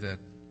thank you that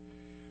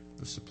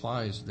the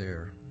supply is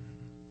there,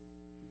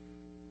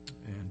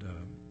 and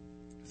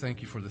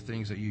thank you for the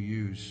things that you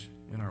use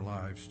in our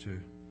lives to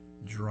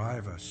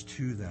drive us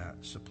to that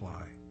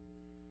supply.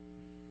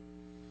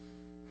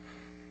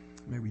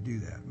 May we do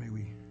that. May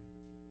we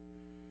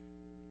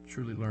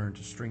truly learn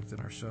to strengthen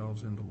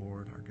ourselves in the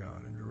Lord our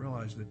God, and to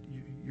realize that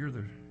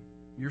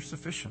you're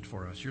sufficient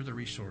for us. You're the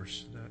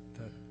resource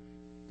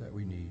that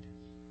we need.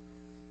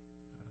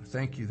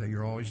 Thank you that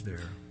you're always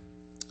there.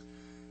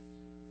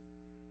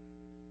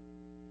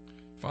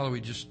 Father,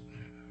 we just,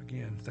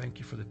 again, thank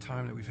you for the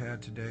time that we've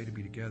had today to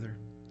be together.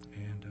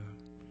 And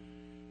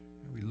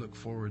we look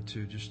forward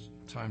to just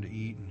time to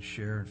eat and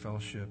share and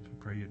fellowship. And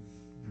pray you'd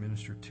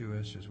minister to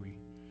us as we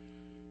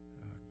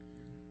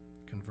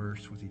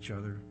converse with each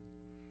other.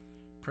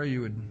 Pray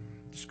you would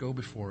just go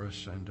before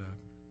us and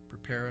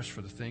prepare us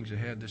for the things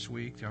ahead this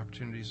week, the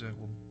opportunities that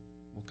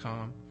will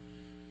come,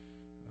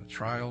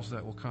 trials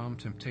that will come,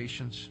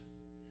 temptations,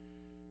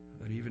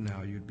 that even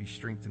now you'd be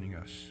strengthening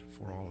us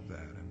for all of that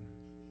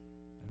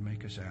and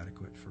make us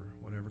adequate for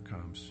whatever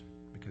comes,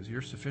 because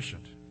you're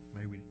sufficient.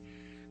 May we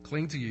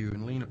cling to you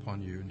and lean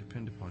upon you and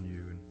depend upon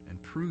you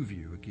and prove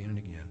you again and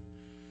again.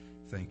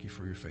 Thank you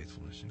for your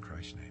faithfulness in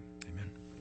Christ's name.